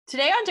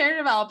Today on Dare to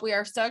Develop, we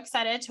are so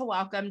excited to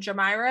welcome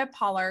Jamira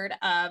Pollard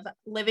of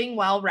Living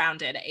Well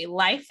Rounded, a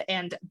life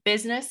and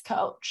business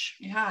coach.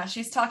 Yeah,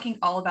 she's talking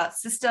all about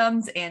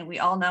systems, and we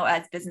all know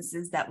as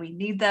businesses that we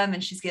need them,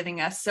 and she's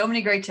giving us so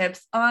many great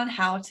tips on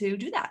how to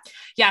do that.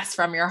 Yes,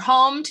 from your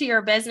home to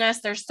your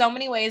business, there's so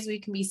many ways we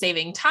can be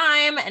saving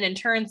time and in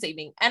turn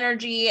saving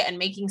energy and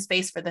making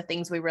space for the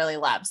things we really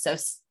love. So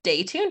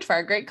stay tuned for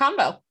a great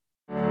combo.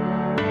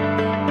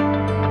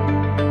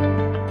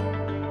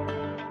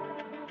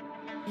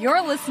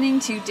 You're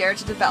listening to Dare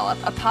to Develop,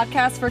 a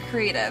podcast for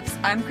creatives.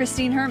 I'm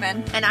Christine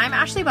Herman. And I'm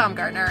Ashley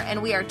Baumgartner,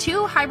 and we are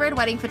two hybrid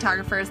wedding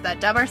photographers that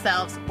dub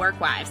ourselves work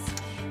wives.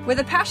 With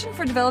a passion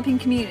for developing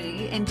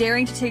community and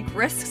daring to take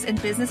risks in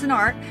business and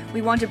art,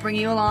 we want to bring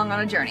you along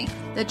on a journey.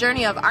 The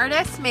journey of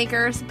artists,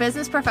 makers,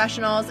 business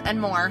professionals, and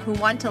more who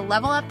want to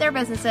level up their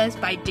businesses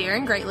by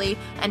daring greatly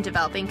and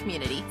developing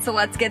community. So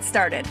let's get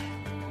started.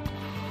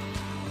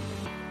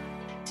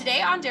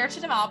 Today on Dare to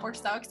Develop, we're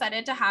so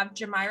excited to have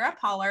Jamira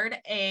Pollard,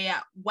 a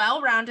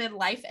well-rounded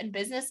life and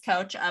business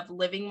coach of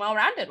Living Well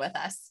Rounded, with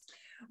us.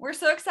 We're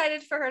so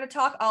excited for her to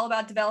talk all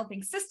about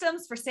developing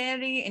systems for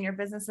sanity in your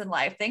business and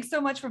life. Thanks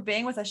so much for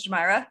being with us,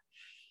 Jamira.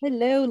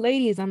 Hello,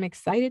 ladies. I'm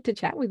excited to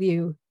chat with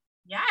you.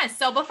 Yes.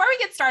 So before we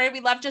get started,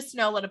 we'd love just to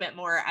know a little bit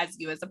more as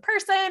you as a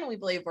person. We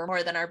believe we're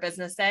more than our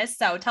businesses.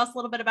 So tell us a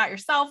little bit about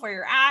yourself, where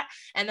you're at,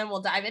 and then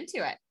we'll dive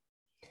into it.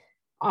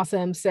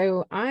 Awesome.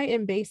 So I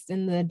am based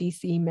in the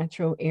DC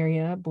metro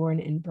area, born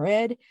and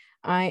bred.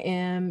 I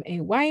am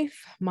a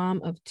wife,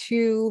 mom of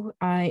two.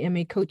 I am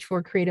a coach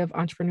for creative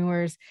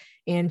entrepreneurs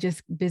and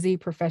just busy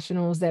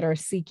professionals that are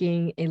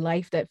seeking a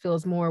life that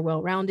feels more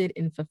well-rounded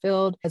and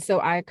fulfilled.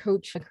 So I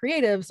coach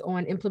creatives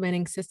on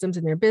implementing systems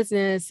in their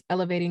business,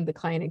 elevating the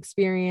client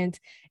experience,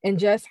 and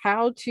just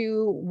how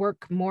to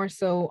work more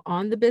so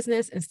on the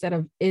business instead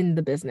of in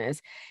the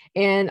business.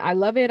 And I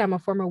love it. I'm a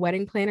former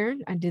wedding planner.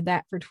 I did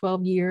that for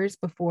 12 years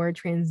before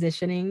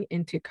transitioning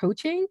into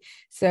coaching.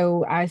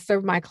 So I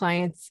serve my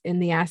clients in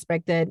the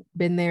aspect that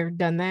been there,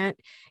 done that,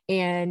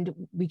 and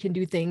we can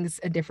do things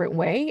a different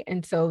way.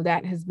 And so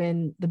that has been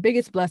the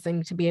biggest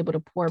blessing to be able to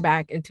pour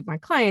back into my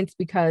clients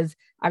because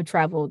I've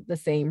traveled the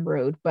same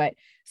road. But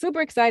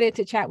super excited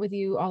to chat with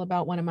you all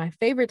about one of my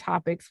favorite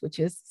topics, which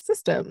is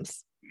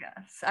systems.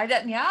 Yes,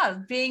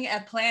 being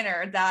a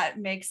planner, that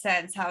makes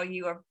sense how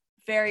you are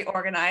very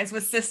organized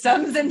with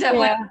systems and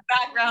definitely have a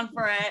background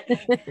for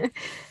it.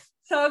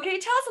 So can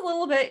you tell us a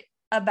little bit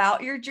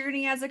about your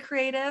journey as a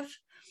creative?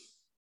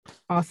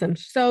 Awesome.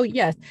 So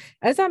yes,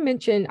 as I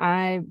mentioned,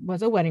 I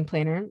was a wedding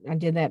planner. I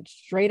did that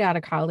straight out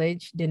of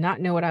college, did not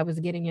know what I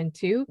was getting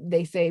into.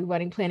 They say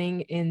wedding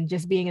planning and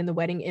just being in the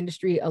wedding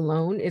industry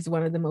alone is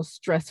one of the most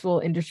stressful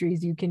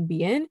industries you can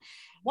be in.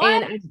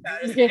 What?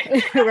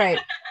 Right.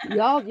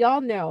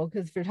 Y'all know,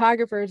 because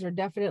photographers are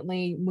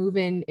definitely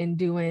moving and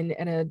doing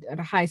at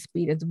a high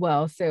speed as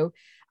well. So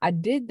I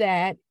did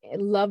that,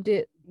 loved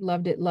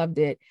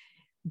it.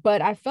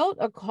 But I felt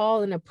a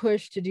call and a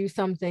push to do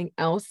something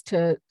else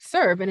to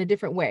serve in a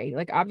different way.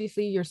 Like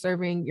obviously you're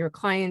serving your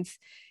clients,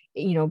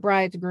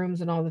 brides,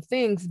 grooms, and all the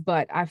things.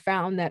 But I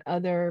found that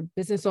other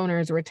business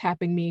owners were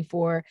tapping me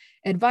for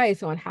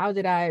advice on how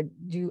did I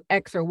do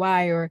X or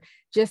Y, or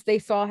just they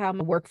saw how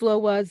my workflow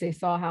was, they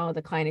saw how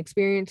the client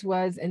experience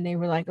was, and they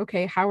were like,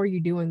 okay, how are you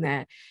doing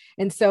that?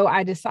 And so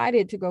I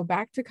decided to go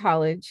back to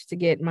college to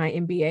get my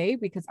MBA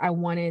because I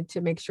wanted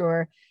to make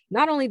sure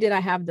not only did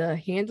I have the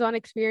hands-on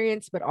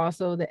experience, but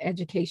also the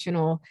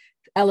educational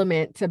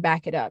element to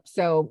back it up.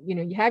 So,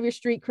 you have your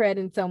street cred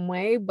in some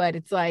way, but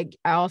it's like,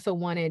 I also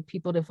wanted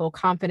people to feel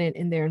confident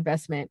in their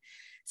investment.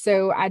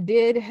 So I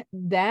did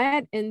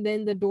that. And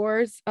then the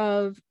doors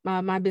of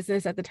my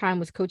business at the time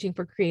was coaching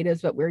for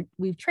creatives, but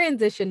we've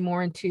transitioned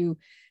more into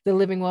the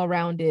living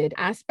well-rounded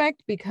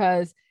aspect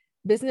because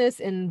business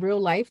and real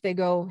life, they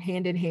go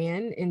hand in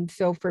hand. And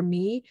so for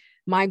me,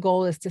 my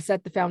goal is to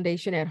set the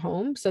foundation at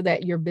home so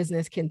that your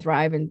business can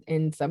thrive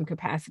in some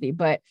capacity.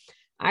 But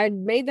I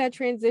made that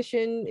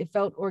transition. It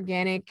felt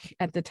organic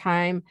at the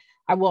time.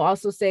 I will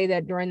also say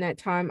that during that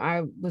time,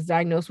 I was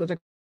diagnosed with a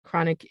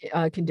chronic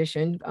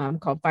condition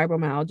called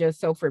fibromyalgia.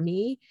 So for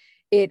me,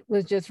 it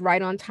was just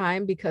right on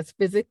time because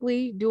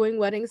physically doing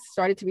weddings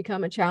started to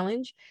become a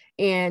challenge.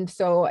 And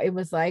so it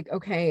was like,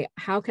 okay,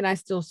 how can I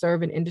still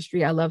serve an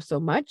industry I love so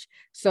much?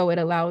 So it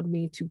allowed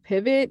me to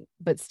pivot,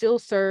 but still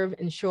serve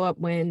and show up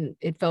when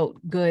it felt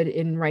good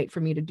and right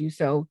for me to do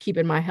so,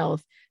 keeping my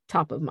health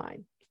top of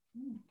mind.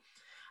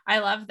 I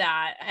love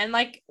that. And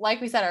like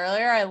we said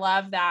earlier, I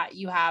love that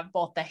you have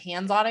both the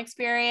hands-on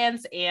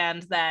experience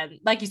and then,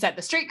 like you said,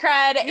 the street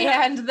cred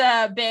and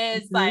the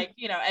biz,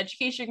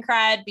 education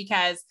cred,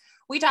 because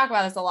we talk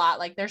about this a lot.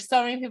 Like there's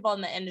so many people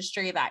in the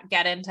industry that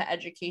get into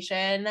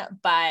education,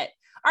 but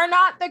are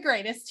not the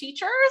greatest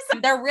teachers.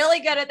 They're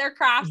really good at their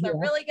crafts. They're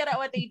really good at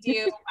what they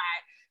do, but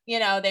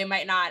they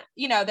might not,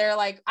 they're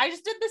like, I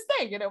just did this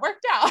thing and it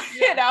worked out,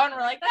 and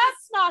we're like,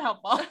 that's not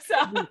helpful.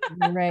 So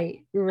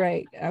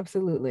right.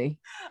 Absolutely.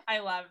 I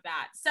love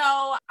that.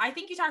 So I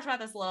think you talked about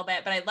this a little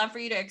bit, but I'd love for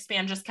you to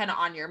expand just kind of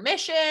on your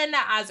mission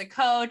as a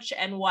coach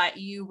and what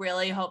you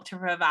really hope to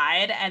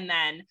provide, and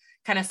then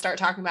kind of start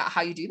talking about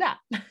how you do that.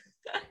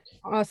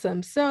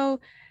 Awesome.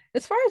 So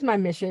as far as my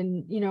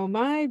mission,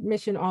 my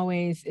mission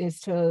always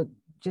is to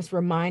just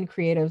remind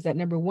creatives that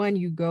number one,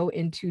 you go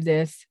into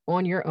this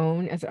on your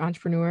own as an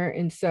entrepreneur.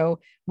 And so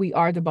we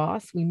are the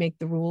boss, we make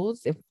the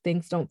rules. If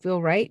things don't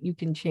feel right, you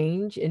can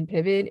change and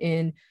pivot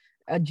and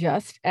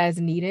adjust as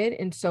needed.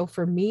 And so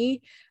for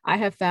me, I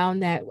have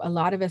found that a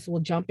lot of us will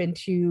jump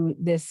into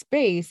this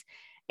space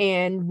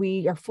and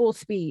we are full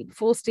speed,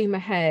 full steam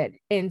ahead.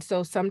 And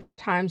so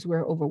sometimes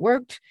we're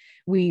overworked.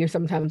 We are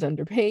sometimes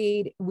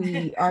underpaid.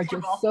 We are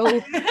just so,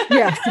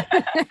 yes,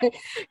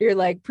 you're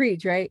like,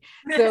 preach, right?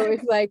 So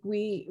it's like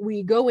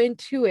we go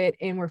into it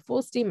and we're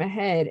full steam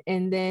ahead.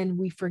 And then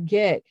we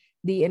forget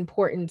the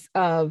importance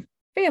of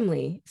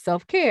family,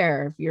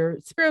 self-care, if you're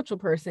a spiritual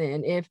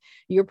person, if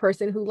you're a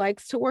person who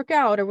likes to work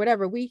out or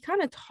whatever, we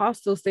kind of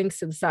toss those things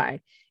to the side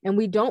and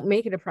we don't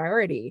make it a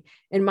priority.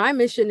 And my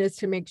mission is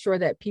to make sure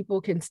that people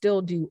can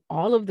still do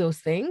all of those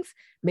things,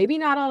 maybe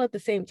not all at the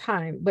same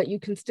time, but you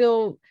can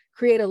still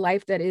create a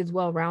life that is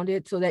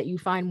well-rounded so that you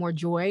find more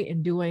joy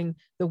in doing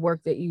the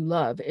work that you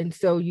love. And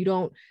so you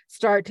don't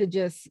start to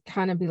just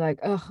kind of be like,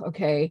 oh,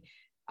 okay,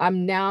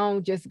 I'm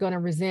now just going to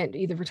resent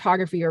either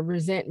photography or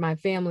resent my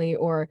family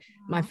or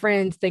my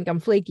friends think I'm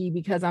flaky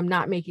because I'm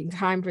not making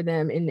time for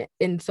them.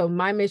 And so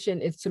my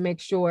mission is to make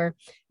sure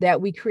that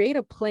we create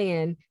a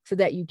plan so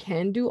that you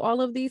can do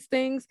all of these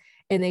things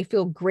and they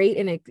feel great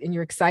and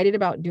you're excited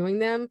about doing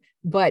them,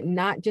 but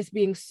not just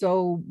being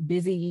so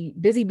busy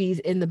bees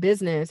in the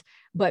business,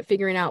 but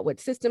figuring out what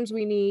systems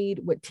we need,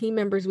 what team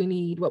members we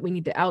need, what we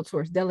need to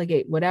outsource,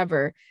 delegate,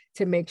 whatever,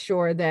 to make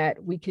sure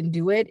that we can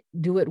do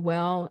it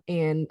well.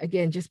 And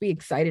again, just be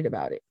excited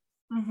about it.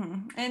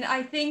 Mm-hmm. And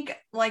I think,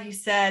 like you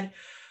said,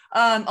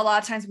 a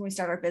lot of times when we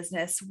start our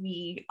business,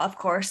 we, of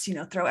course,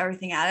 throw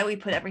everything at it. We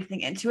put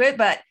everything into it,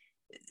 but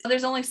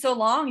there's only so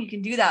long you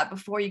can do that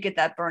before you get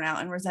that burnout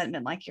and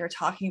resentment like you're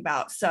talking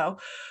about. So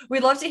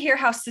we'd love to hear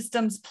how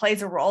systems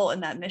plays a role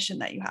in that mission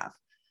that you have.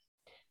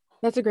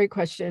 That's a great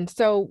question.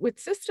 So with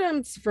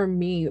systems, for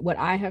me, what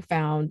I have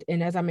found,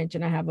 and as I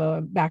mentioned, I have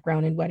a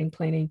background in wedding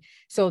planning.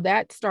 So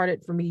that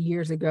started for me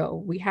years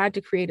ago. We had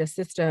to create a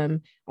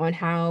system on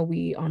how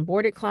we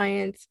onboarded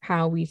clients,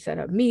 how we set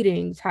up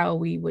meetings, how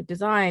we would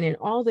design and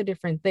all the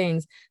different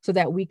things so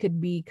that we could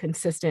be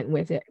consistent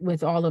with it,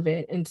 with all of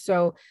it. And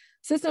so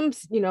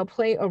systems,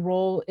 play a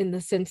role in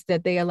the sense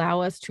that they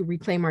allow us to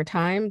reclaim our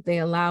time. They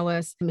allow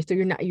us, so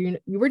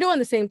we're doing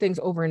the same things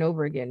over and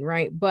over again,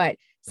 right? But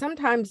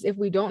sometimes if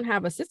we don't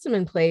have a system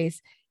in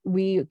place,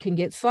 we can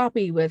get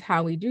sloppy with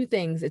how we do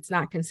things. It's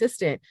not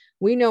consistent.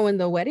 We know in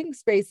the wedding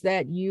space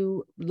that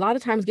you a lot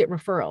of times get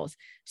referrals.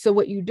 So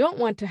what you don't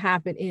want to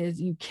happen is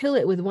you kill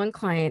it with one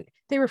client,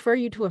 they refer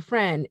you to a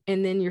friend,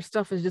 and then your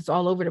stuff is just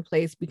all over the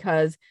place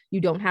because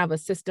you don't have a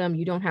system,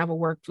 you don't have a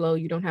workflow,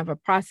 you don't have a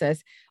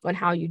process on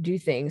how you do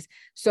things.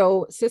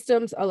 So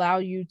systems allow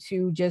you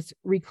to just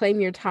reclaim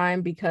your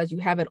time because you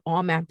have it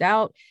all mapped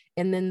out.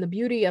 And then the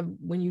beauty of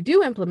when you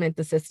do implement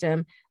the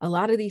system, a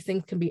lot of these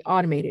things can be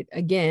automated,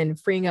 again,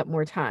 freeing up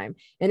more time.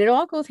 And it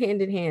all goes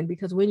hand in hand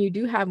because when you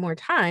do have more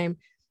time,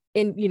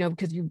 and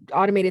because you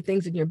automated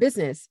things in your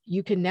business,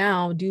 you can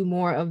now do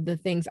more of the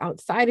things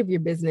outside of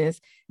your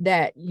business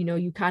that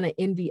you kind of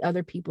envy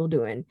other people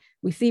doing.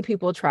 We see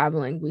people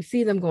traveling, we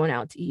see them going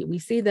out to eat, we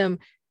see them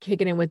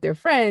kicking it with their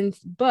friends,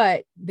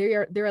 but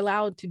they're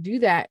allowed to do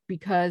that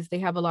because they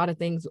have a lot of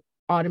things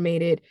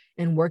automated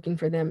and working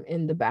for them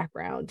in the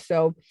background.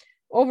 So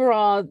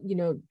overall,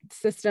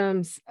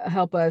 systems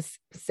help us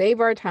save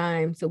our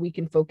time so we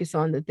can focus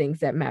on the things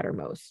that matter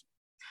most.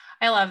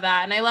 I love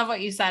that. And I love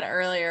what you said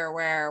earlier,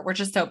 where we're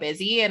just so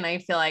busy. And I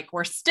feel like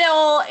we're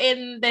still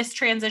in this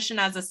transition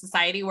as a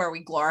society where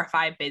we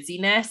glorify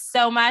busyness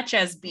so much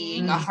as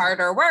being a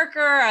harder worker,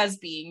 as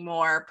being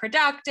more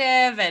productive.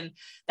 And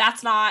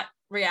that's not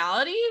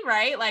reality,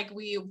 right? Like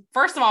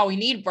first of all, we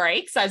need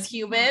breaks as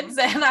humans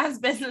and as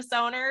business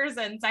owners.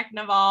 And second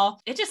of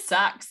all, it just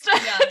sucks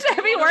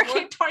to be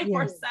working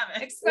 24/7.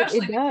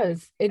 It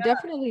does. It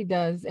definitely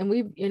does. And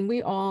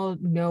we all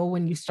know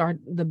when you start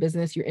the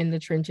business, you're in the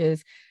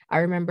trenches. I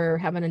remember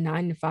having a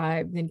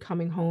 9-to-5, then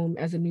coming home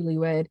as a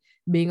newlywed,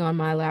 being on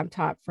my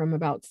laptop from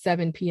about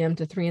 7 p.m.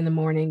 to 3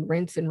 a.m,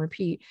 rinse and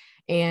repeat.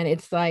 And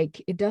it's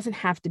like, it doesn't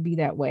have to be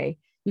that way.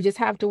 You just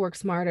have to work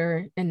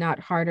smarter and not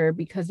harder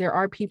because there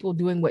are people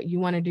doing what you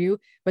want to do,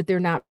 but they're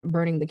not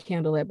burning the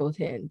candle at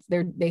both ends.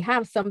 They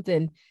have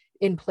something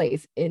in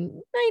place. And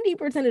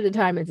 90% of the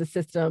time it's a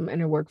system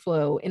and a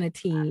workflow and a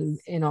team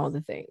and all the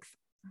things.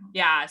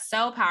 Yeah,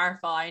 so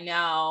powerful. I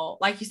know,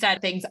 like you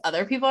said, things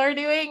other people are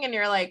doing, and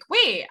you're like,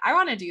 wait, I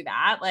want to do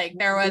that. Like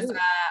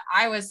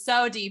I was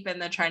so deep in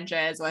the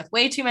trenches with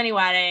way too many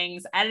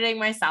weddings, editing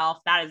myself.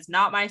 That is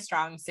not my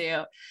strong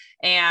suit.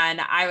 And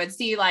I would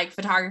see like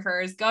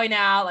photographers going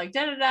out, like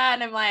da da da,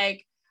 and I'm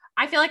like,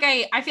 I feel like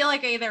I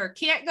either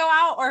can't go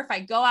out, or if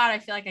I go out, I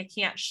feel like I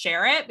can't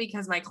share it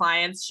because my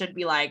clients should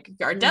be like,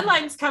 our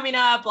deadline's coming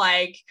up.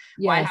 Like,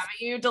 why haven't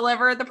you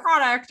delivered the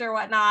product or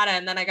whatnot?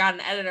 And then I got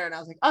an editor and I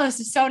was like, oh, this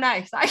is so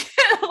nice. I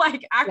can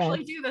like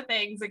actually do the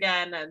things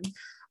again and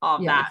all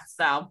of that.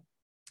 So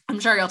I'm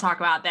sure you'll talk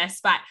about this,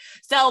 but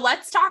so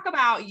let's talk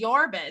about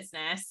your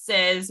business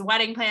is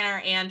wedding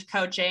planner and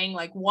coaching.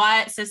 Like,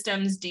 what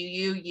systems do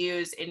you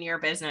use in your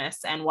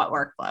business and what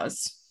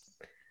workflows?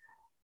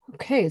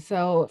 Okay,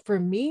 so for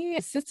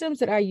me, systems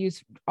that I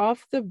use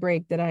off the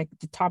break the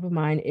top of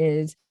mind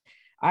is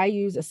I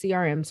use a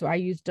CRM. So I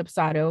use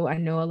Dubsado. I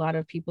know a lot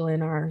of people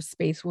in our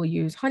space will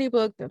use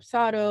Honeybook,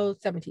 Dubsado,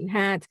 17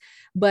 Hats,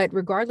 but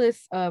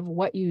regardless of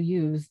what you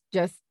use,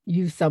 just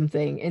use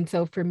something. And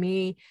so for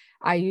me,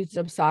 I use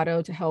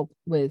Dubsado to help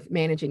with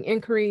managing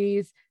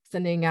inquiries,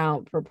 sending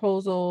out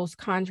proposals,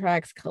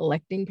 contracts,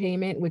 collecting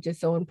payment, which is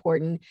so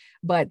important.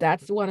 But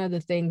that's one of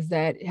the things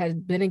that has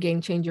been a game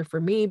changer for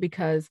me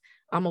because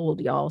I'm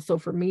old, y'all. So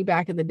for me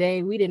back in the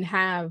day, we didn't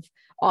have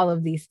all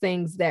of these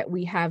things that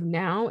we have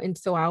now. And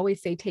so I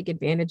always say take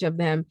advantage of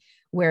them,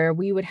 where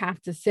we would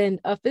have to send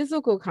a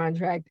physical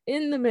contract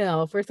in the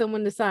mail for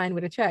someone to sign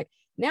with a check.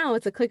 Now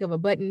it's a click of a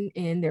button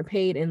and they're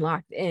paid and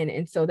locked in.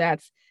 And so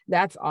that's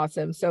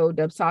awesome. So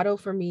Dubsado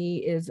for me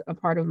is a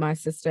part of my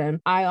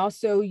system. I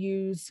also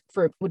use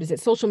for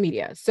social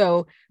media.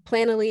 So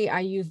Planoly,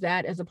 I use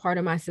that as a part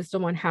of my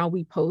system on how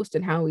we post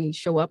and how we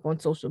show up on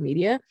social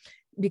media,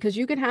 because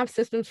you can have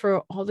systems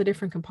for all the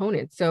different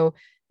components. So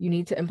you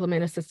need to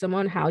implement a system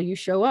on how you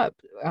show up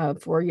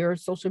for your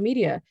social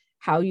media,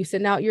 how you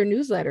send out your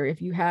newsletter.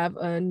 If you have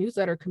a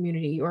newsletter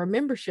community or a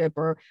membership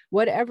or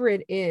whatever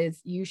it is,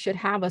 you should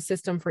have a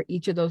system for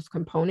each of those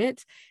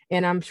components.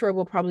 And I'm sure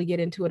we'll probably get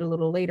into it a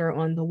little later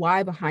on the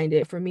why behind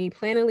it. For me,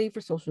 Planoly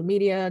for social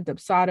media,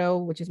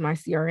 Dubsado, which is my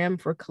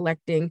CRM for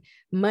collecting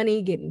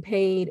money, getting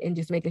paid, and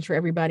just making sure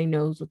everybody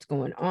knows what's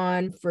going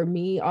on. For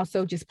me,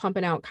 also just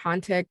pumping out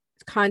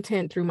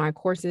content through my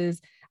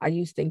courses. I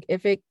use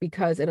Thinkific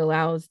because it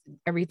allows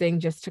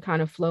everything just to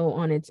kind of flow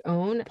on its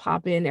own,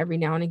 pop in every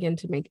now and again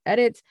to make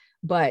edits,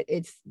 but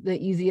it's the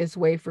easiest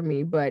way for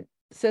me. But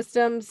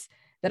systems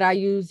that I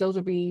use, those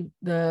would be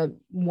the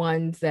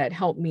ones that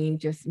help me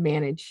just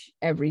manage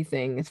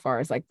everything as far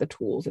as like the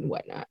tools and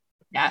whatnot.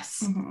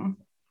 Yes. Mm-hmm.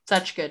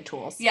 Such good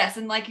tools. Yes.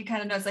 And like you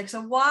kind of know, it's like,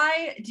 so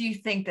why do you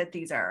think that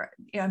these are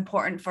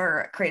important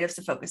for creatives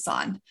to focus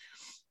on?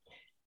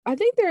 I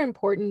think they're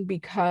important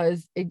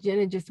because it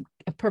just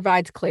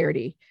provides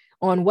clarity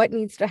on what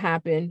needs to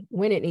happen,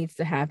 when it needs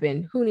to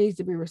happen, who needs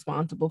to be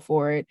responsible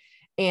for it,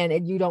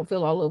 and you don't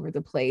feel all over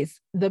the place.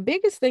 The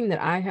biggest thing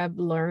that I have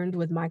learned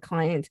with my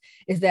clients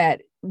is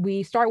that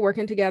we start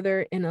working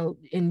together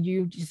and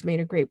you just made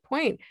a great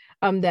point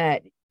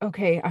that,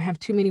 okay, I have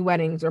too many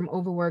weddings or I'm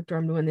overworked or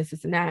I'm doing this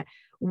and that.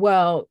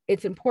 Well,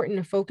 it's important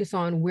to focus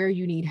on where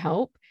you need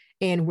help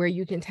and where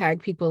you can tag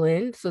people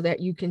in so that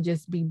you can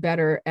just be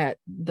better at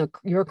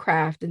your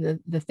craft and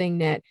the thing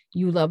that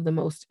you love the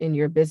most in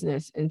your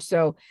business. And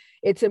so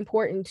it's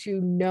important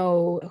to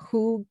know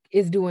who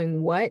is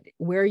doing what,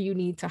 where you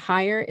need to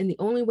hire. And the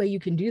only way you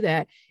can do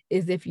that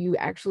is if you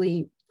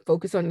actually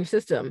focus on your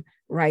system,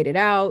 write it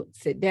out,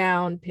 sit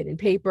down, pen and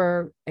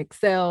paper,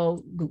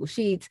 Excel, Google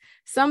Sheets,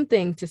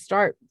 something to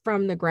start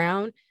from the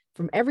ground,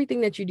 from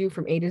everything that you do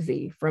from A to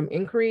Z, from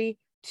inquiry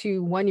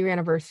to 1 year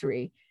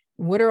anniversary.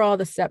 What are all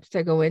the steps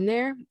that go in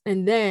there?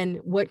 And then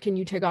what can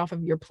you take off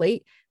of your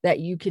plate that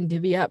you can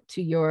divvy up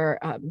to your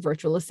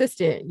virtual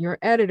assistant, your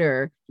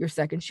editor, your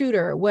second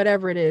shooter,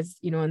 whatever it is,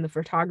 in the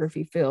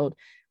photography field.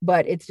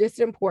 But it's just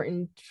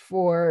important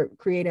for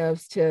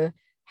creatives to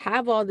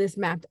have all this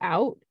mapped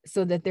out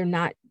so that they're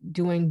not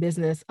doing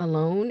business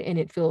alone and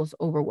it feels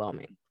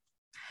overwhelming.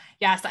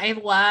 Yes, I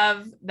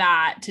love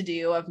that to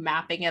do of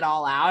mapping it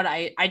all out.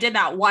 I did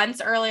that once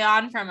early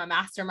on from a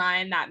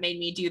mastermind that made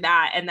me do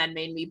that and then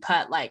made me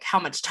put like how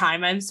much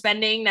time I'm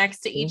spending next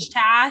to each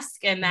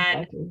task and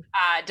then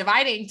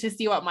dividing to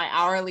see what my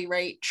hourly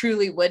rate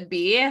truly would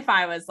be if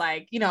I was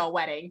like, a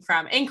wedding,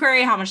 from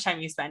inquiry, how much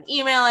time you spend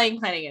emailing,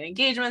 planning an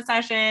engagement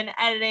session,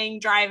 editing,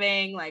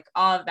 driving, like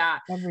all of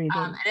that.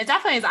 And it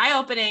definitely is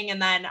eye-opening.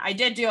 And then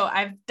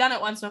I've done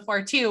it once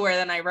before too, where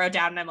then I wrote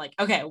down and I'm like,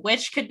 okay,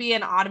 which could be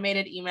an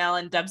automated email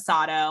in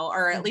Dubsado,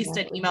 or at least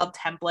an email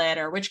template,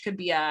 or which could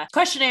be a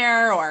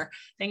questionnaire or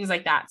things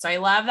like that. So I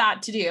love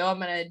that to do. I'm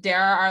going to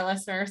dare our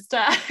listeners to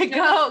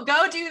go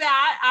do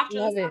that after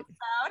this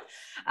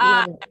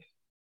episode.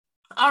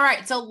 All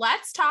right. So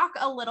let's talk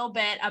a little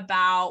bit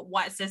about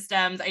what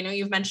systems. I know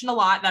you've mentioned a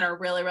lot that are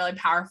really, really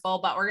powerful,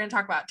 but we're going to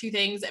talk about two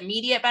things: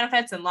 immediate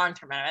benefits and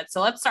long-term benefits.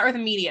 So let's start with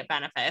immediate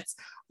benefits.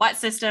 What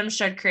systems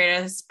should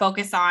creators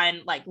focus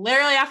on, like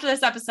literally after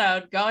this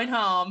episode, going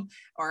home,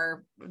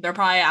 or they're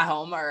probably at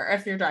home, or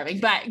if you're driving,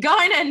 but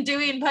going and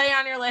putting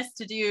on your list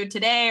to do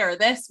today or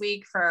this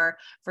week for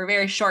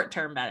very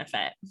short-term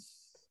benefit?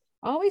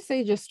 I always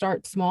say just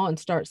start small and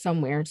start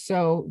somewhere.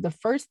 So the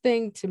first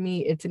thing to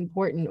me, it's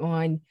important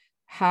on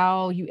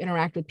how you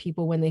interact with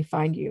people when they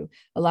find you.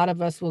 A lot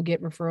of us will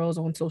get referrals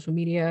on social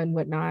media and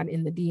whatnot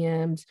in the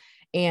DMs.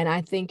 And I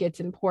think it's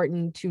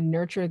important to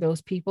nurture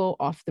those people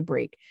off the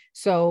break.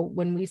 So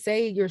when we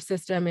say your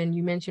system, and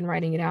you mentioned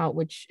writing it out,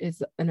 which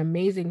is an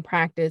amazing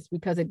practice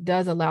because it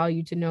does allow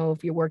you to know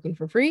if you're working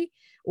for free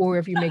or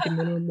if you're making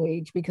minimum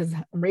wage, because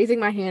I'm raising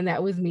my hand.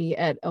 That was me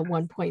at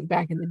one point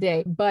back in the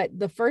day. But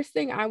the first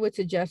thing I would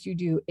suggest you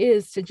do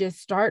is to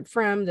just start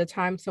from the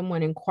time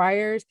someone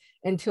inquires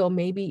until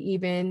maybe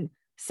even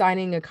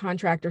signing a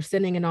contract or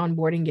sending an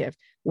onboarding gift.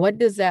 What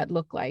does that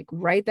look like?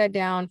 Write that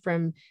down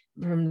from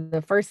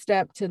the first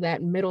step to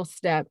that middle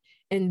step.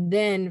 And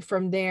then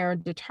from there,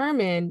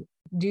 determine,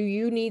 do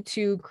you need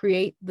to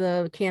create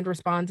the canned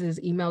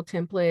responses, email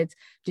templates?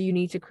 Do you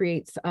need to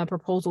create a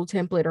proposal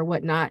template or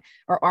whatnot?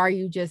 Or are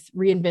you just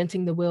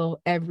reinventing the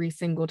wheel every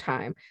single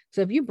time?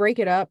 So if you break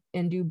it up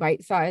and do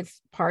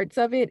bite-sized parts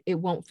of it, it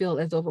won't feel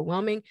as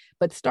overwhelming.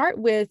 But start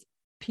with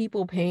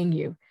people paying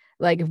you.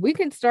 Like if we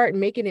can start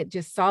making it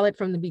just solid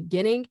from the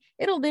beginning,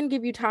 it'll then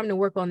give you time to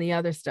work on the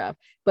other stuff.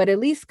 But at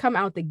least come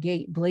out the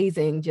gate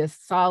blazing,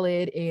 just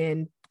solid,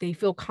 and they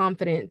feel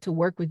confident to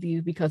work with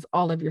you because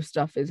all of your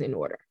stuff is in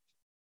order.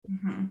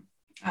 Mm-hmm.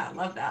 I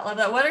love that. Love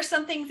that. What are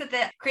some things that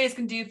the creators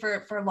can do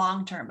for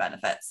long-term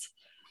benefits?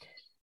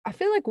 I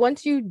feel like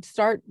once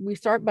we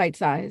start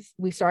bite-sized,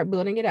 we start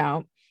building it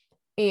out,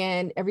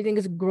 and everything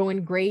is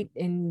growing great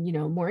and,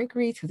 more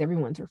increase because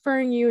everyone's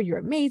referring you, you're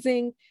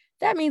amazing.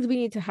 That means we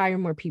need to hire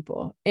more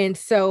people. And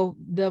so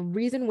the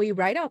reason we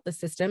write out the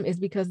system is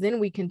because then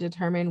we can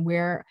determine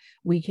where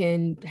we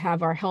can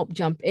have our help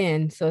jump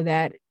in so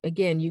that,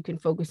 again, you can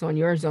focus on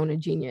your zone of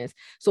genius.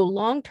 So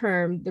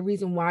long-term, the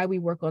reason why we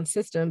work on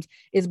systems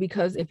is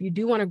because if you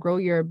do want to grow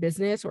your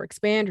business or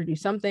expand or do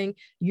something,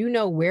 you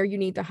know where you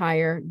need to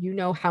hire, you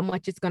know how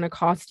much it's going to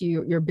cost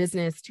you, your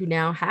business, to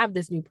now have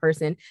this new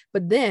person,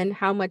 but then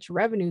how much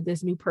revenue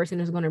this new person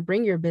is going to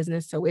bring your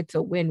business. So it's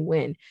a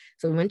win-win.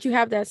 So once you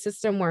have that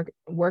system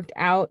worked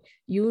out,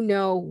 you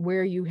know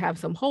where you have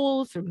some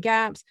holes, some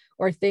gaps,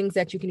 or things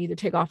that you can either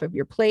take off of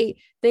your plate,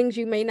 things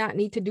you may not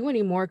need to do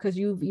anymore because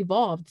you've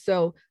evolved.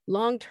 So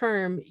long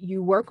term,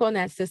 you work on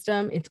that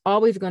system. It's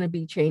always going to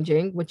be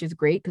changing, which is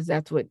great because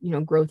that's what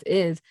growth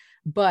is.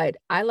 But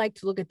I like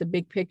to look at the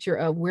big picture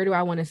of where do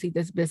I want to see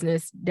this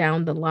business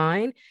down the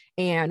line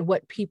and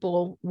what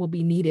people will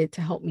be needed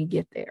to help me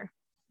get there.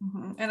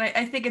 Mm-hmm. And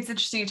I think it's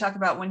interesting to talk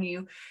about when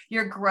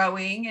you're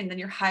growing and then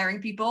you're hiring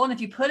people. And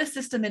if you put a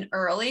system in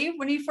early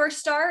when you first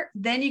start,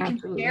 then you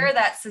Absolutely. can share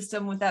that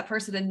system with that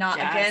person and not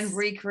Yes. again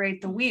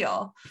recreate the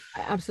wheel.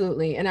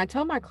 Absolutely. And I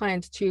tell my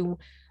clients too,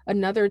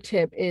 another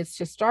tip is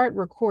to start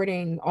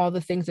recording all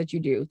the things that you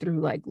do through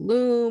like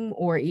Loom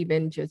or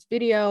even just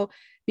video,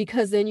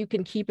 because then you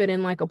can keep it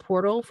in like a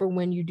portal for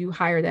when you do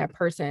hire that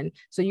person.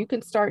 So you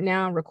can start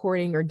now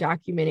recording or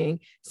documenting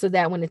so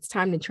that when it's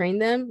time to train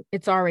them,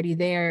 it's already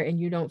there and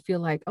you don't feel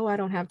like, oh, I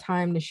don't have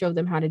time to show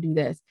them how to do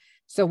this.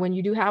 So when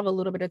you do have a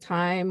little bit of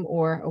time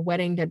or a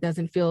wedding that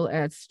doesn't feel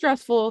as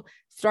stressful,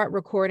 start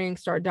recording,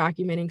 start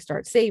documenting,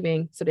 start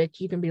saving so that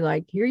you can be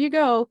like, here you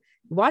go,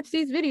 watch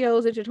these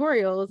videos and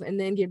tutorials, and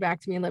then get back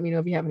to me and let me know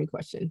if you have any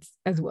questions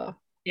as well.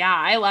 Yeah,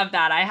 I love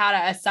that. I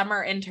had a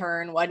summer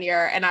intern one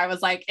year and I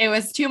was like, it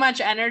was too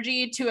much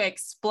energy to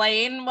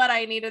explain what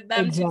I needed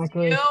them to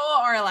do,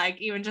 or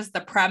like even just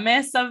the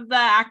premise of the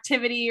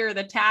activity or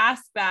the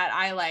task, that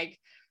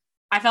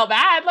I felt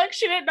bad. Like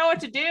she didn't know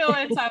what to do.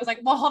 And so I was like,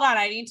 well, hold on,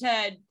 I need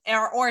to,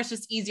 or it's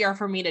just easier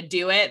for me to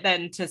do it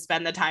than to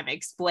spend the time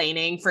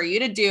explaining for you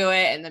to do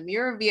it and then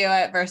you review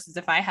it, versus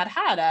if I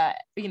had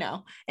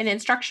an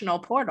instructional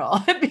portal,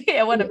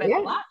 it would have been a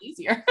lot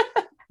easier.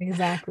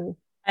 Exactly.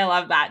 I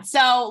love that.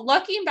 So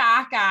looking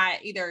back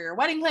at either your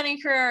wedding planning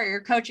career or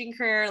your coaching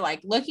career,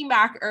 like looking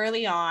back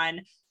early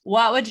on,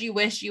 what would you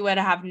wish you would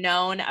have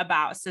known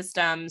about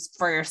systems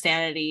for your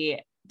sanity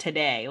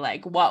today?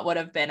 Like what would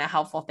have been a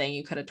helpful thing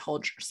you could have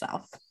told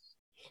yourself?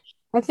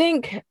 I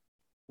think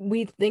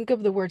we think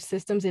of the word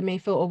systems, it may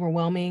feel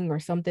overwhelming or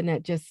something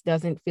that just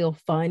doesn't feel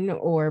fun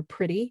or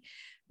pretty.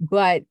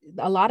 But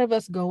a lot of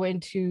us go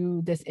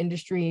into this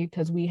industry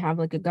because we have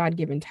like a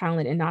God-given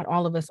talent, and not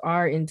all of us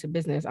are into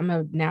business. I'm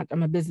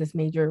a business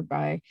major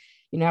by,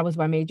 I was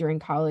my major in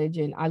college,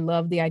 and I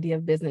love the idea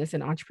of business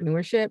and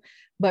entrepreneurship.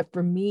 But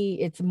for me,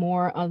 it's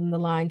more on the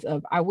lines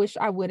of, I wish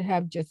I would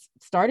have just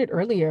started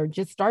earlier,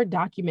 just start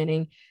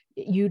documenting.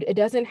 It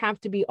doesn't have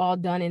to be all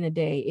done in a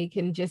day. It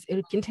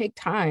can take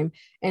time.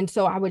 And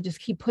so I would just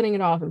keep putting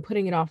it off and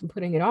putting it off and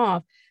putting it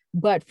off.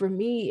 But for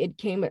me,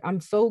 I'm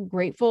so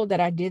grateful that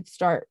I did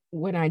start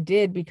when I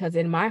did, because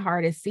in my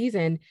hardest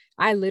season,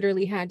 I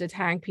literally had to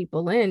tag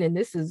people in. And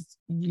this is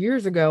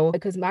years ago,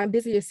 because my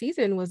busiest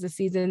season was the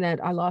season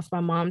that I lost my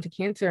mom to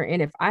cancer.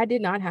 And if I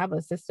did not have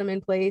a system in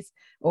place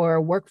or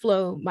a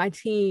workflow, my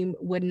team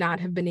would not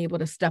have been able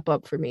to step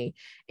up for me.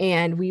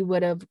 And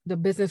the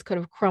business could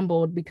have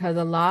crumbled, because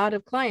a lot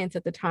of clients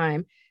at the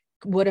time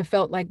would have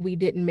felt like we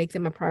didn't make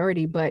them a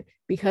priority. But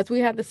because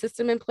we had the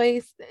system in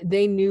place,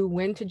 they knew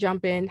when to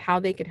jump in, how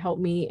they could help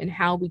me, and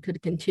how we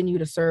could continue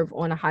to serve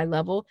on a high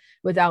level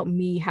without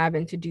me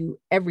having to do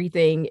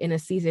everything in a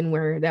season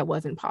where that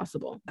wasn't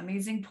possible.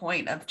 Amazing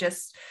point of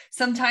just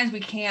sometimes we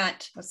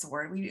can't, what's the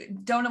word? We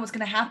don't know what's going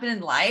to happen in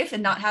life,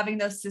 and not having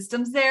those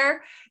systems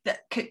there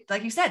that could,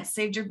 like you said,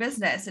 saved your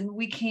business, and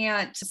we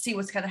can't see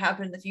what's going to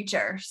happen in the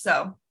future.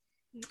 So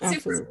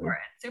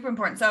super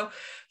important. So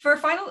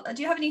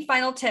do you have any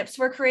final tips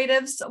for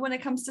creatives when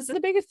it comes to the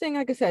biggest thing,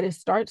 like I said, is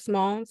start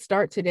small,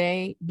 start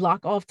today,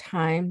 block off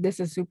time. This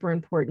is super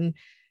important.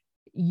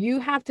 You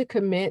have to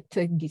commit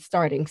to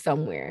starting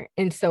somewhere.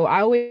 And so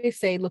I always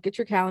say, look at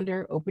your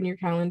calendar, open your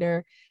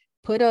calendar,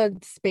 put a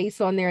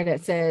space on there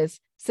that says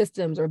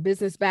systems or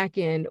business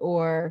backend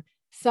or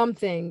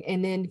something,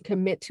 and then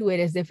commit to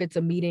it as if it's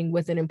a meeting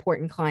with an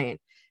important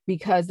client,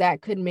 because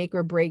that could make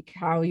or break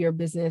how your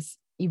business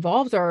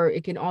evolves, or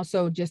it can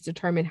also just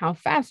determine how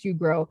fast you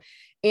grow.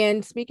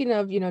 And speaking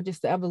of,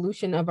 just the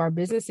evolution of our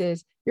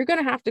businesses, you're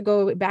going to have to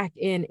go back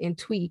in and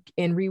tweak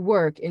and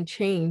rework and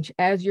change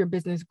as your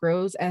business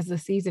grows, as the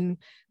season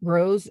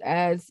grows,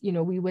 as,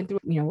 we went through,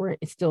 we're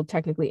still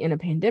technically in a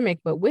pandemic,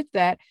 but with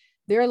that,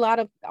 there are a lot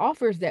of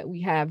offers that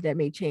we have that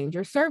may change,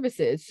 or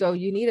services. So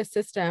you need a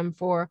system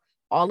for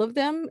all of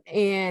them.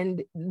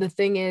 And the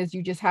thing is,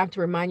 you just have to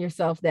remind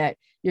yourself that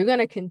you're going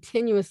to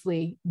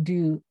continuously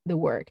do the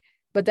work.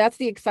 But that's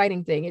the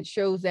exciting thing. It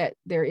shows that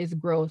there is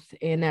growth,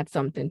 and that's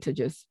something to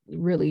just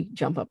really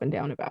jump up and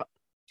down about.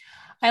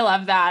 I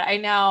love that. I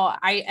know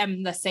I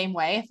am the same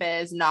way. If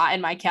it is not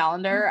in my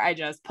calendar, I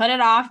just put it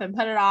off and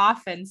put it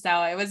off. And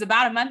so it was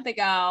about a month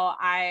ago,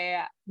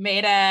 I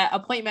made an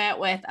appointment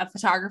with a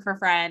photographer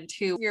friend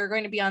who we were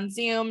going to be on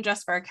Zoom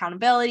just for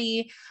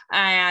accountability.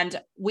 And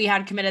we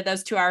had committed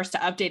those 2 hours to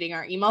updating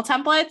our email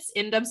templates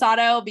in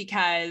Dubsado,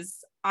 because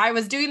I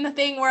was doing the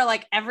thing where,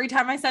 like, every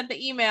time I sent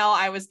the email,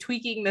 I was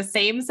tweaking the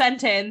same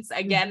sentence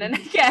again and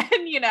again,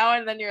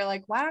 and then you're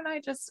like, why don't I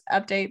just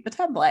update the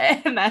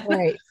template? And then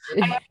right.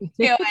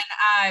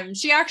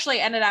 She actually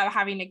ended up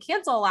having to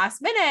cancel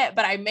last minute,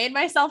 but I made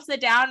myself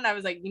sit down and I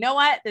was like, you know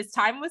what? This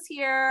time was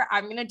here.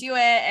 I'm going to do it.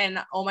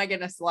 And oh my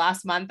goodness,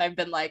 last month I've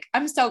been like,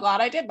 I'm so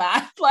glad I did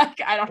that. Like,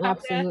 I don't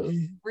have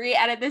to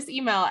re-edit this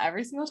email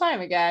every single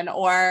time again.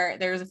 Or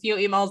there's a few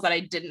emails that I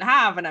didn't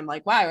have. And I'm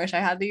like, wow, I wish I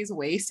had these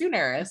way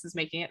sooner. This is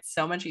making it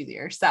so much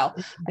easier. So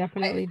it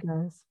definitely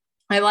does.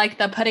 I like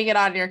the putting it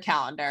on your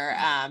calendar,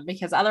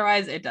 because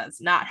otherwise it does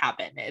not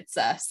happen. It's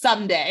a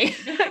someday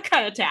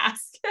kind of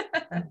task.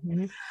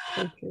 Mm-hmm.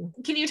 Okay.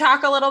 Can you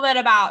talk a little bit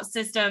about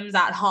systems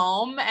at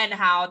home and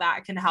how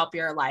that can help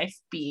your life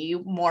be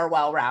more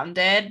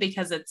well-rounded?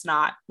 Because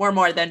we're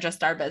more than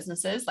just our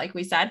businesses, like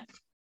we said.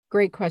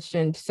 Great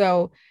question.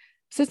 So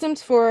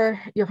systems for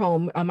your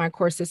home, my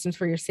core systems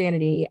for your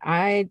sanity.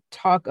 I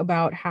talk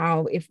about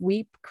how if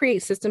we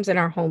create systems in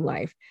our home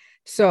life,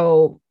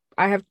 so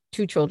I have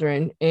 2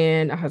 children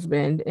and a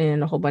husband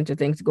and a whole bunch of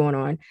things going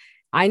on.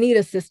 I need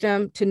a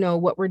system to know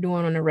what we're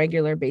doing on a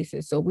regular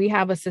basis. So we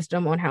have a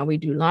system on how we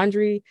do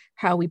laundry,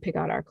 how we pick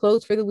out our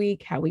clothes for the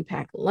week, how we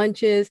pack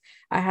lunches.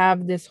 I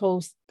have this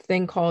whole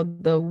thing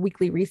called the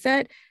weekly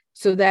reset,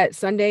 so that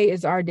Sunday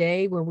is our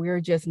day where we're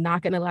just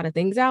knocking a lot of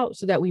things out,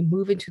 so that we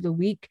move into the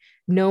week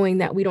knowing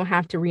that we don't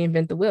have to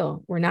reinvent the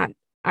wheel. We're not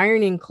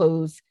ironing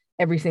clothes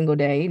every single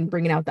day and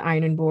bringing out the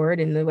ironing board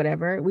and the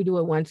whatever. We do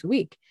it once a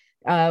week.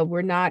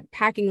 We're not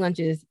packing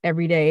lunches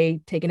every day,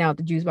 taking out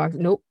the juice box.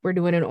 Nope, we're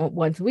doing it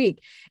once a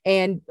week.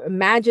 And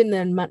imagine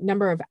the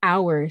number of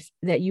hours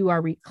that you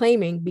are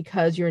reclaiming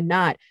because you're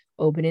not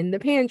opening the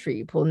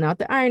pantry, pulling out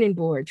the ironing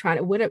board, trying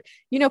to, whatever.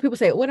 People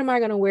say, what am I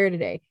going to wear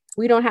today?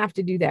 We don't have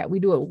to do that. We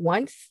do it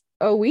once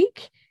a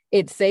week.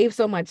 It saves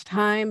so much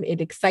time.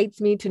 It excites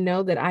me to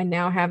know that I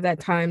now have that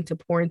time to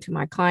pour into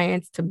my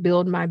clients, to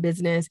build my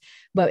business,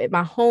 but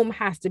my home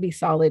has to be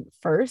solid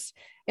first.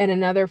 And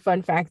another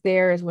fun fact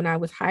there is when I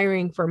was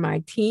hiring for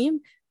my team,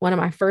 one of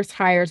my first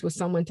hires was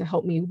someone to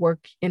help me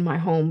work in my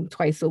home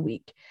twice a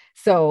week.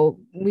 So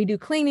we do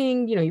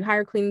cleaning, you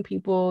hire cleaning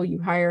people,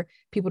 you hire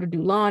people to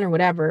do lawn or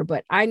whatever,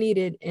 but I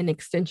needed an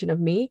extension of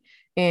me.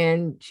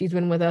 And she's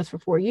been with us for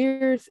 4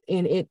 years.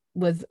 And it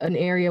was an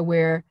area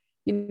where,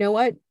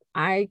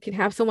 I can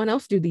have someone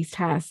else do these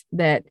tasks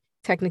that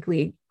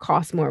technically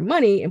cost more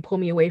money and pull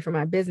me away from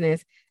my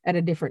business at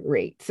a different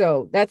rate.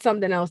 So that's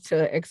something else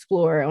to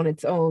explore on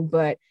its own.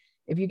 But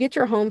if you get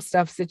your home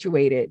stuff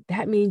situated,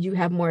 that means you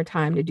have more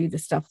time to do the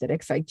stuff that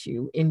excites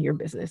you in your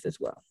business as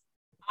well.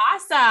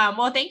 Awesome.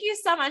 Well, thank you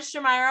so much,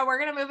 Jamira. We're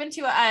going to move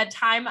into a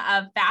time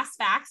of fast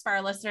facts for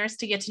our listeners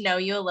to get to know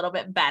you a little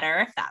bit better,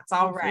 if that's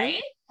all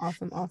right.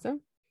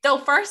 Awesome. So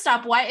first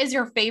up, what is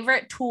your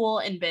favorite tool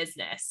in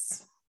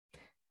business?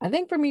 I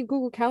think for me,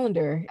 Google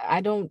Calendar,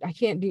 I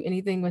can't do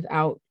anything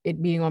without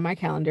it being on my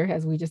calendar,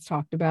 as we just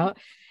talked about.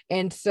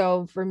 And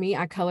so for me,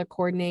 I color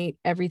coordinate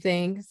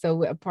everything.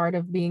 So a part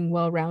of being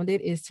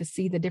well-rounded is to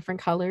see the different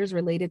colors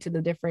related to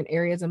the different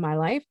areas of my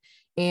life.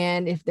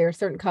 And if there are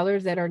certain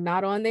colors that are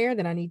not on there,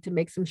 then I need to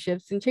make some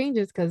shifts and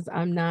changes because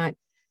I'm not,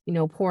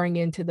 pouring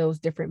into those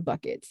different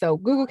buckets. So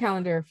Google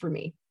Calendar for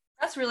me.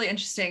 That's really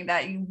interesting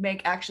that you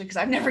make actually, because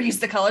I've never used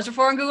the colors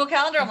before on Google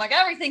Calendar. I'm like,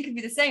 everything could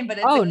be the same, but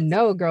oh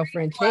no,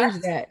 girlfriend, change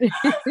that. Be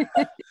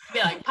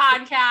like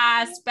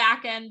podcast,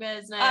 back end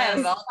business,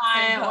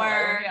 client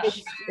work.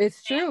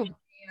 It's true.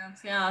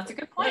 Yeah, that's a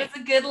good point. But it's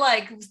a good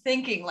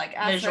thinking,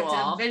 aspect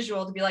and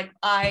visual to be like,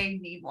 I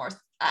need more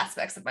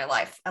aspects of my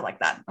life. I like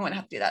that. I'm gonna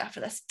have to do that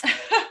after this.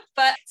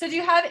 But so, do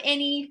you have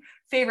any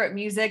favorite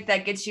music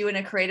that gets you in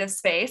a creative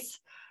space?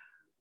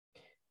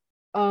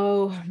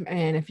 Oh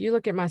man, if you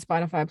look at my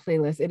Spotify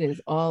playlist, it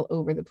is all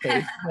over the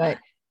place. But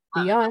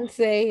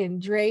Beyonce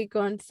and Drake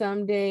on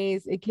some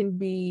days, it can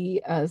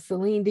be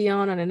Celine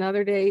Dion on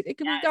another day, it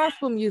can be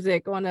gospel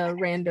music on a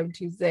random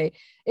Tuesday.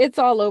 It's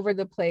all over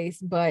the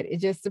place, but it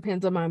just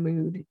depends on my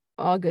mood.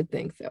 All good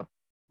things. So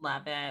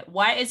love it.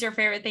 What is your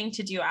favorite thing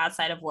to do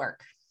outside of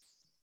work?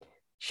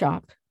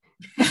 Shop.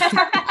 What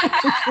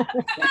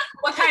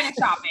kind of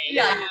shopping?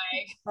 Yeah.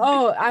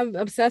 Oh, I'm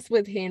obsessed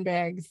with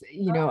handbags.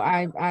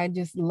 I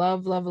just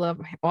love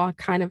all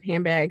kind of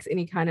handbags,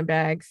 any kind of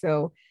bag.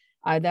 So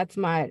that's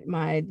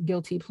my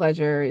guilty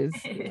pleasure is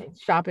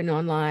shopping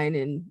online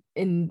and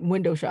in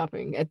window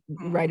shopping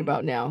right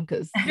about now,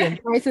 because the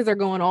prices are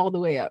going all the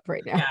way up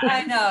right now.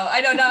 I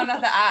know. Now I'm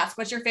about to ask,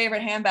 what's your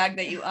favorite handbag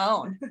that you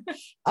own? Do you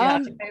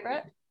have a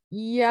favorite?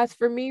 Yes,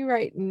 for me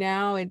right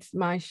now, it's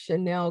my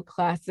Chanel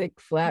Classic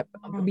Flap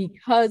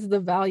because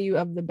the value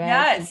of the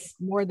bag is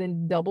more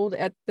than doubled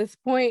at this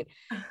point.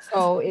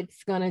 So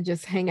it's gonna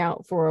just hang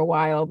out for a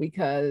while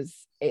because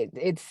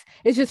it's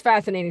just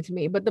fascinating to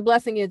me. But the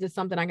blessing is it's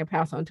something I can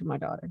pass on to my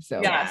daughter.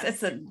 So yes,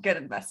 it's a good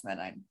investment.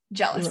 I'm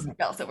jealous. I'm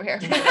jealous over here.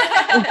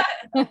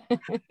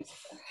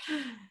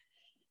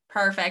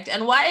 Perfect.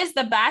 And what is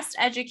the best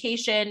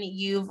education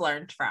you've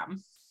learned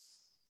from?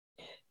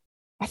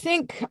 I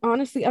think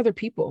honestly, other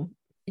people,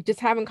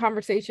 just having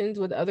conversations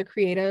with other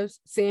creatives,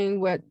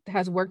 seeing what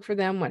has worked for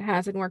them, what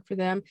hasn't worked for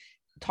them,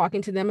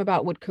 talking to them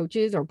about what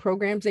coaches or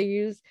programs they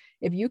use.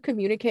 If you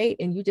communicate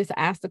and you just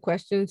ask the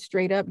questions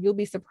straight up, you'll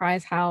be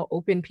surprised how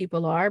open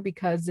people are,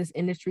 because this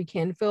industry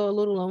can feel a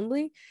little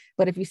lonely.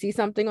 But if you see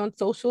something on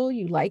social,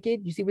 you like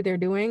it, you see what they're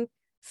doing,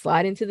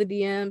 slide into the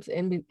DMs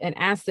and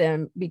ask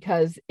them,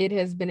 because it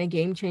has been a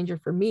game changer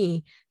for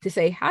me to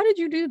say, how did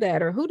you do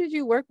that? Or who did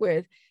you work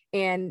with?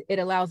 And it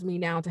allows me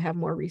now to have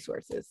more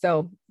resources.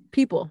 So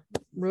people,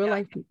 real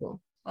life people.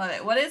 Love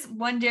it. What is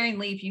one daring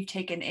leap you've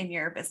taken in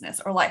your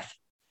business or life?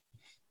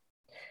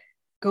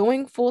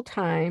 Going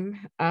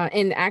full-time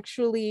and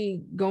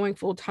actually going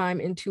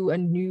full-time into a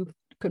new,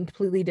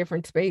 completely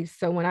different space.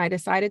 So when I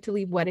decided to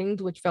leave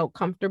weddings, which felt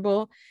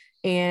comfortable,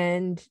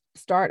 and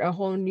start a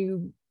whole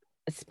new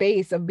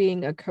space of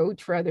being a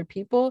coach for other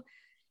people,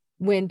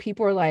 when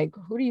people are like,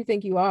 who do you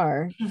think you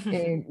are?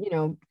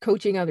 And,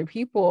 coaching other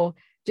people,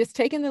 just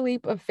taking the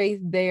leap of faith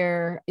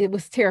there, it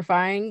was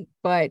terrifying,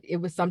 but it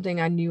was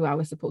something I knew I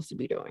was supposed to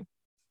be doing.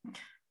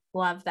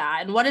 Love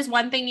that. And what is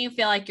one thing you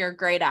feel like you're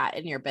great at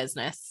in your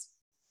business?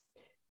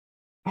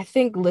 I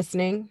think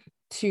listening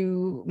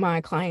to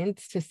my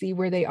clients to see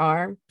where they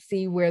are,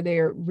 see where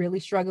they're really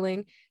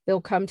struggling. They'll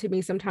come to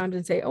me sometimes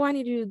and say, oh, I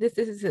need to do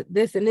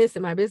this and this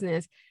in my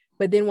business.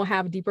 But then we'll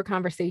have deeper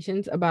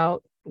conversations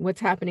about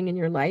what's happening in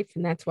your life.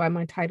 And that's why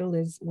my title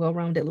is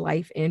Well-Rounded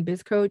Life and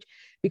Biz Coach,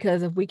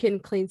 because if we can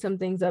clean some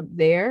things up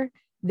there,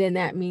 then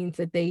that means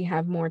that they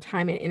have more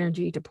time and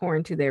energy to pour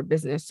into their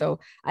business. So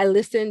I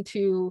listen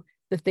to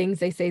the things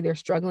they say they're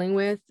struggling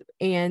with.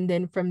 And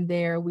then from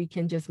there, we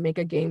can just make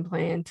a game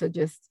plan to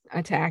just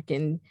attack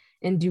and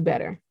do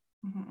better.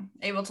 Mm-hmm.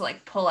 Able to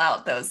pull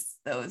out those.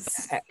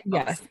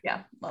 Yes.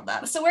 Yeah. Love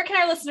that. So where can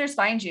our listeners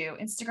find you?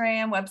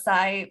 Instagram,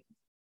 website?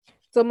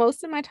 So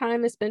most of my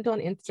time is spent on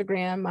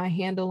Instagram. My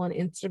handle on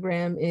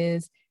Instagram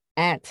is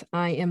 @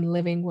 I am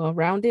living well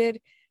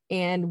rounded,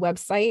 and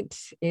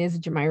website is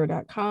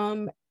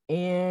Jamyra.com.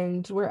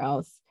 And where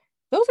else?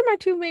 Those are my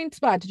two main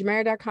spots.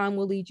 Jamyra.com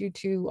will lead you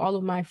to all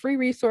of my free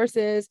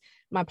resources.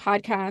 My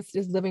podcast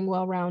is Living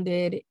Well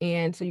Rounded,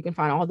 and so you can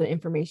find all the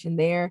information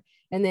there.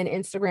 And then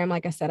Instagram,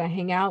 like I said, I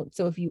hang out.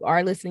 So if you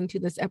are listening to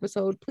this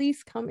episode,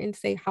 please come and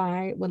say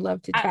hi. Would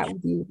love to chat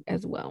with you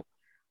as well.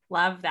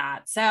 Love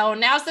that. So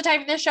now's the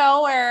time of the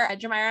show where,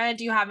 Jamyra,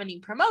 do you have any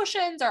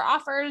promotions or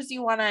offers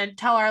you want to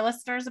tell our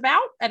listeners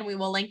about? And we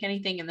will link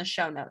anything in the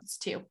show notes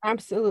too.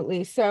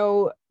 Absolutely.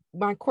 So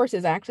my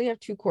courses, I actually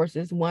have two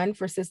courses, one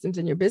for systems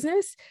in your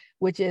business,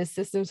 which is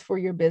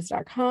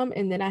systemsforyourbiz.com.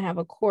 And then I have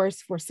a course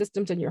for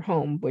systems in your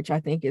home, which I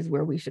think is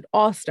where we should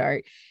all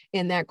start.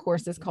 And that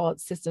course is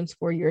called Systems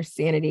for Your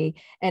Sanity.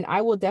 And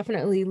I will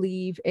definitely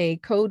leave a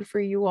code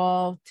for you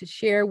all to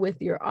share with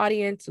your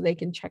audience so they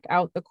can check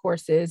out the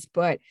courses.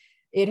 But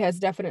it has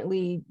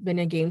definitely been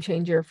a game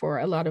changer for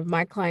a lot of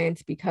my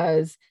clients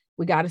because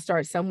we got to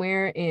start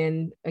somewhere.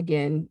 And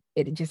again,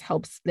 it just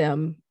helps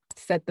them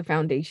set the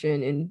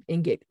foundation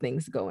and get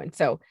things going.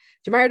 So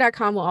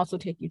Jamira.com will also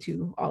take you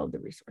to all of the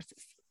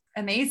resources.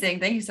 Amazing.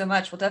 Thank you so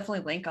much. We'll definitely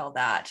link all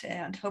that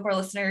and hope our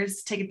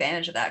listeners take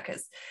advantage of that.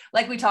 Because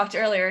like we talked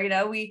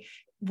earlier, we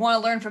want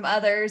to learn from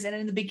others. And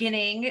in the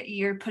beginning,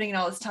 you're putting in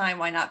all this time.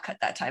 Why not cut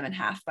that time in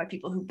half by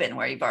people who've been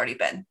where you've already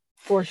been?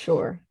 For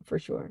sure. For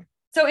sure.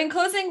 So in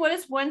closing, what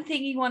is one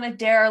thing you want to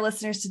dare our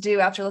listeners to do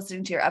after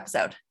listening to your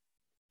episode?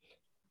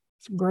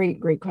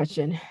 Great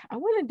question. I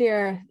want to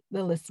dare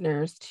the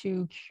listeners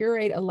to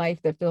curate a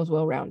life that feels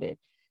well-rounded.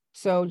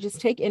 So just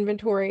take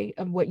inventory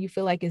of what you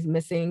feel like is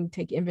missing,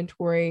 take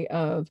inventory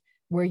of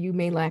where you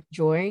may lack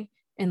joy,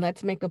 and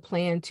let's make a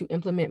plan to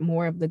implement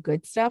more of the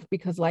good stuff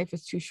because life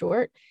is too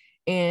short.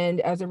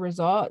 And as a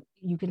result,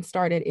 you can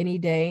start at any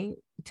day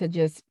to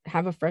just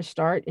have a fresh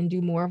start and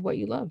do more of what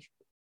you love.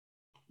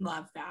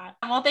 Love that.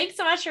 Well, thanks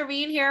so much for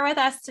being here with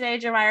us today,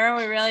 Jamira.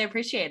 We really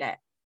appreciate it.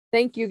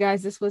 Thank you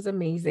guys. This was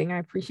amazing. I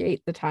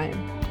appreciate the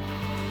time.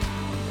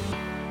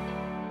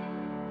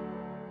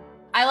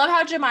 I love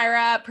how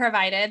Jamira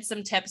provided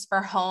some tips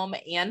for home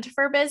and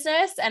for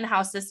business and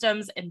how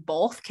systems in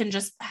both can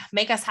just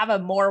make us have a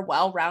more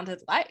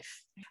well-rounded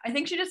life. I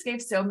think she just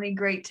gave so many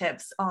great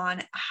tips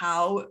on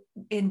how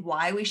and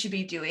why we should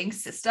be doing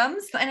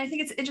systems. And I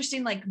think it's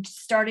interesting, like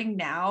starting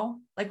now,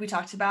 like we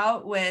talked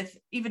about with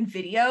even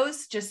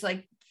videos, just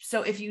like,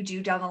 so if you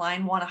do down the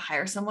line want to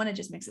hire someone, it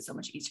just makes it so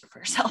much easier for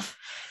yourself.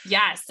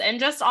 Yes. And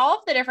just all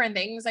of the different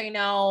things. I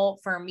know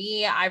for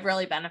me, I've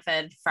really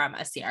benefited from a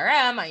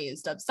CRM. I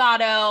used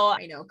Dubsado.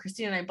 I know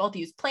Christine and I both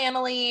use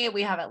Planoly.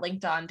 We have it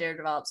linked on Dare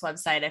Develop's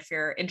website if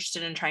you're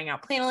interested in trying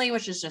out Planoly,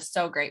 which is just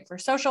so great for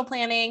social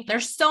planning.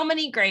 There's so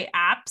many great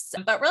apps,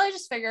 but really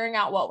just figuring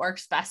out what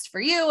works best for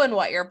you and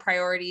what your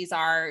priorities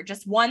are,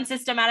 just one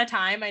system at a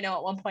time. I know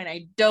at one point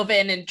I dove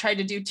in and tried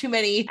to do too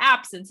many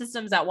apps and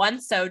systems at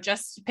once. So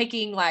just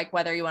picking like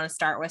whether you want to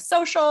start with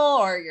social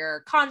or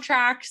your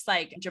contracts,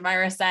 like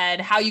Jamira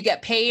said, how you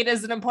get paid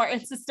is an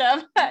important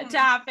system to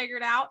have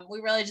figured out.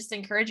 We really just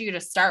encourage you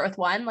to start with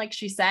one, like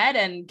she said,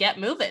 and get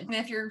moving. And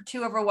if you're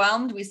too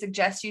overwhelmed, we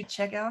suggest you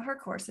check out her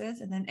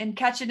courses and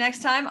catch you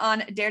next time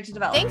on Dare to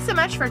Develop. Thanks so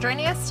much for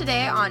joining us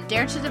today on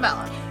Dare to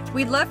Develop.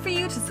 We'd love for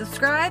you to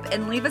subscribe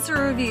and leave us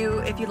a review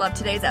if you loved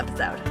today's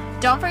episode.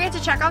 Don't forget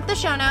to check out the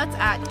show notes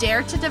at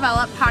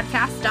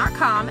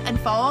daretodeveloppodcast.com and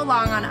follow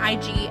along on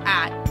IG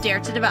at Dare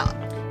to Develop.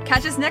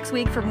 Catch us next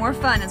week for more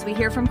fun as we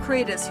hear from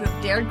creatives who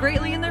have dared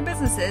greatly in their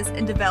businesses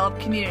and developed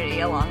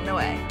community along the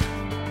way.